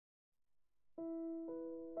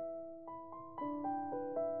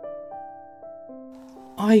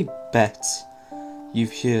I bet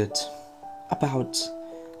you've heard about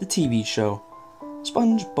the TV show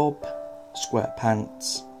Spongebob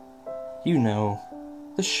Squarepants. You know,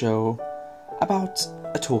 the show about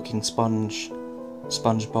a talking sponge,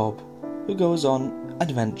 Spongebob, who goes on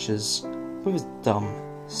adventures with his dumb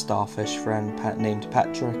starfish friend named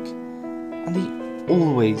Patrick, and the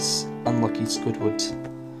always unlucky Squidward.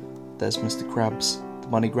 There's Mr. Krabs, the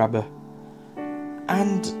money grabber,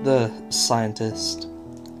 and the scientist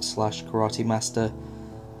 / karate master,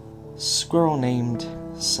 squirrel named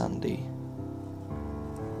Sandy.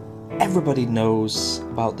 Everybody knows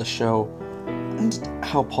about the show and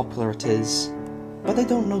how popular it is, but they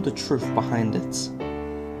don't know the truth behind it.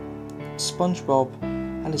 SpongeBob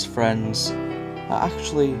and his friends are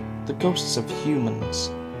actually the ghosts of humans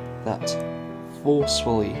that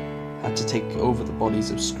forcefully had to take over the bodies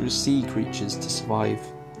of sea creatures to survive.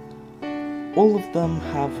 All of them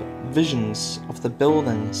have visions of the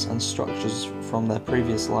buildings and structures from their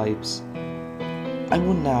previous lives. I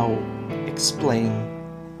will now explain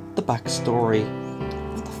the backstory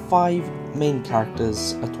of the 5 main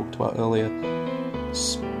characters I talked about earlier.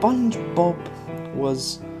 SpongeBob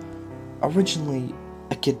was originally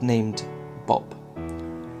a kid named Bob.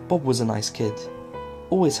 Bob was a nice kid,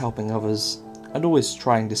 always helping others and always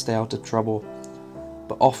trying to stay out of trouble,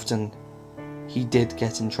 but often he did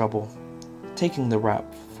get in trouble, taking the rap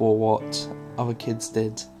for what other kids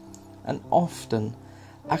did, and often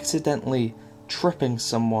accidentally tripping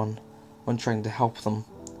someone when trying to help them.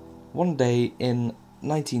 One day in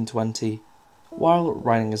 1920, while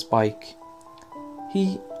riding his bike,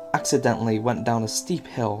 he accidentally went down a steep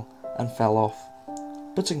hill and fell off,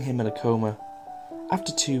 putting him in a coma.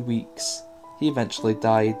 After 2 weeks, he eventually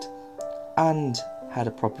died and had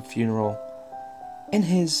a proper funeral. In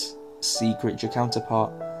his sea creature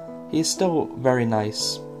counterpart, he is still very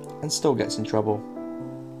nice and still gets in trouble.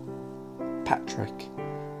 Patrick,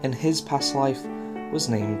 in his past life, was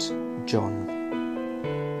named John.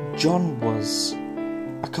 John was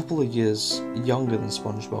a couple of years younger than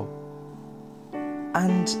SpongeBob,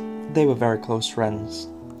 and they were very close friends.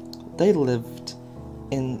 They lived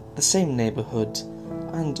in the same neighbourhood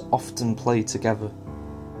and often played together.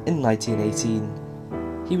 In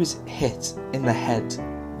 1918, he was hit in the head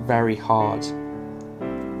very hard,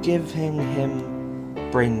 giving him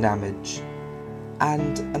brain damage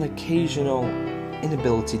and an occasional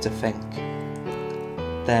inability to think.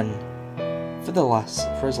 Then,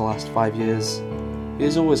 for his last 5 years, he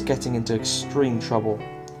was always getting into extreme trouble,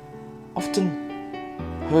 often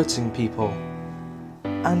hurting people,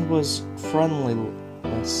 and was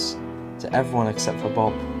friendless to everyone except for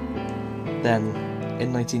Bob. Then,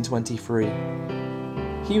 in 1923,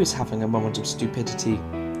 he was having a moment of stupidity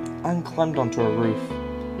and climbed onto a roof,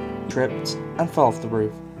 tripped and fell off the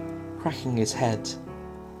roof, cracking his head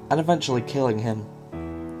and eventually killing him.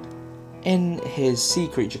 In his sea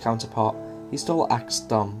creature counterpart, he still acts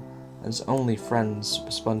dumb and is only friends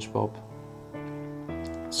with SpongeBob.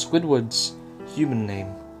 Squidward's human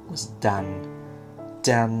name was Dan.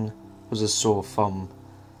 Dan was a sore thumb,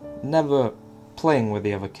 never playing with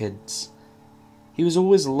the other kids. He was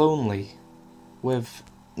always lonely, with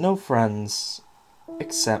no friends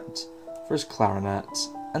except for his clarinet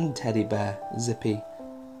and teddy bear, Zippy.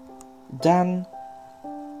 Dan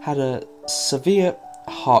had a severe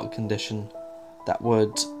heart condition that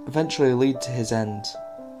would eventually lead to his end.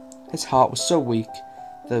 His heart was so weak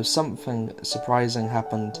that if something surprising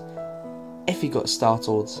happened, if he got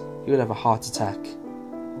startled, he would have a heart attack.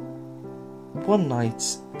 One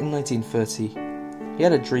night in 1930, he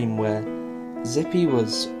had a dream where Zippy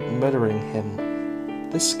was murdering him.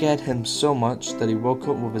 This scared him so much that he woke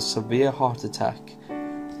up with a severe heart attack,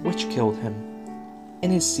 which killed him. In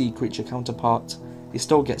his sea creature counterpart, he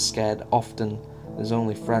still gets scared often and is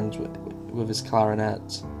only friends with his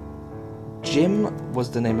clarinet. Jim was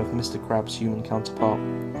the name of Mr. Krabs' human counterpart.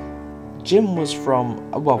 Jim was from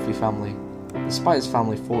a wealthy family. Despite his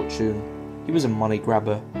family fortune, he was a money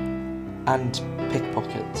grabber and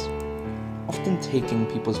pickpocket, often taking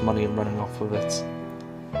people's money and running off with it.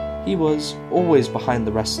 He was always behind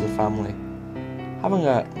the rest of the family, having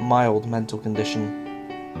a mild mental condition.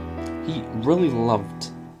 He really loved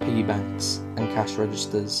piggy banks and cash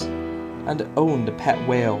registers, and owned a pet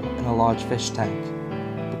whale in a large fish tank.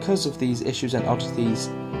 Because of these issues and oddities,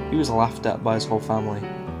 he was laughed at by his whole family.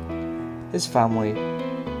 His family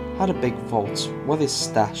had a big vault where they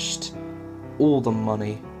stashed all the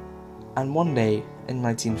money, and one day in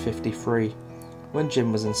 1953, when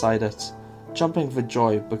Jim was inside it, jumping for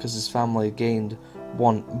joy because his family gained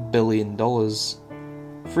 $1 billion,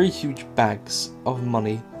 3 huge bags of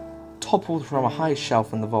money toppled from a high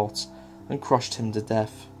shelf in the vault and crushed him to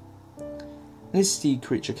death. And his sea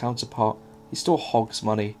creature counterpart, he still hogs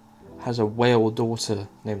money, has a whale daughter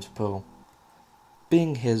named Pearl,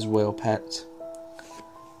 being his whale pet.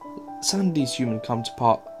 Sandy's human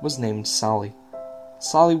counterpart was named Sally.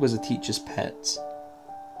 Sally was a teacher's pet.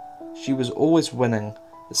 She was always winning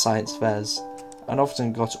the science fairs and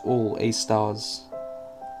often got all A stars.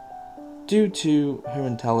 Due to her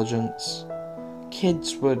intelligence,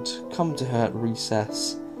 kids would come to her at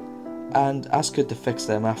recess and ask her to fix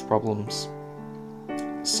their math problems.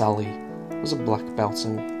 Sally was a black belt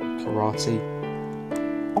in karate,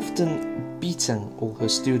 often beating all her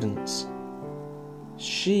students.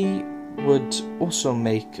 She would also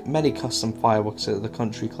make many custom fireworks at the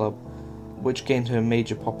country club, which gained her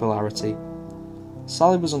major popularity.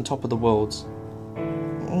 Sally was on top of the world.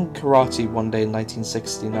 In karate one day in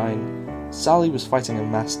 1969, Sally was fighting a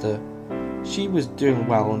master. She was doing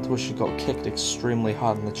well until she got kicked extremely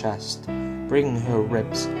hard in the chest, breaking her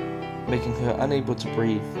ribs, making her unable to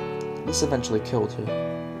breathe. This eventually killed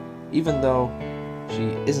her. Even though she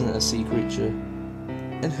isn't a sea creature,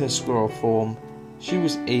 in her squirrel form, she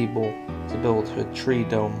was able to build her tree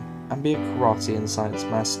dome and be a karate and science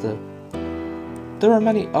master. There are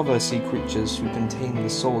many other sea creatures who contain the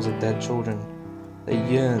souls of dead children. They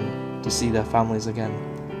yearn to see their families again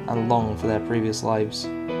and long for their previous lives.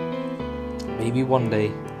 Maybe one day,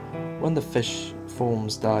 when the fish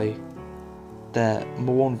forms die, their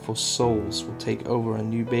mournful souls will take over a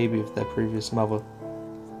new baby of their previous mother.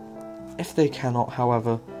 If they cannot,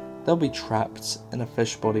 however, they'll be trapped in a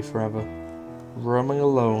fish body forever, roaming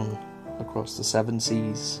alone across the 7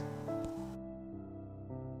 seas.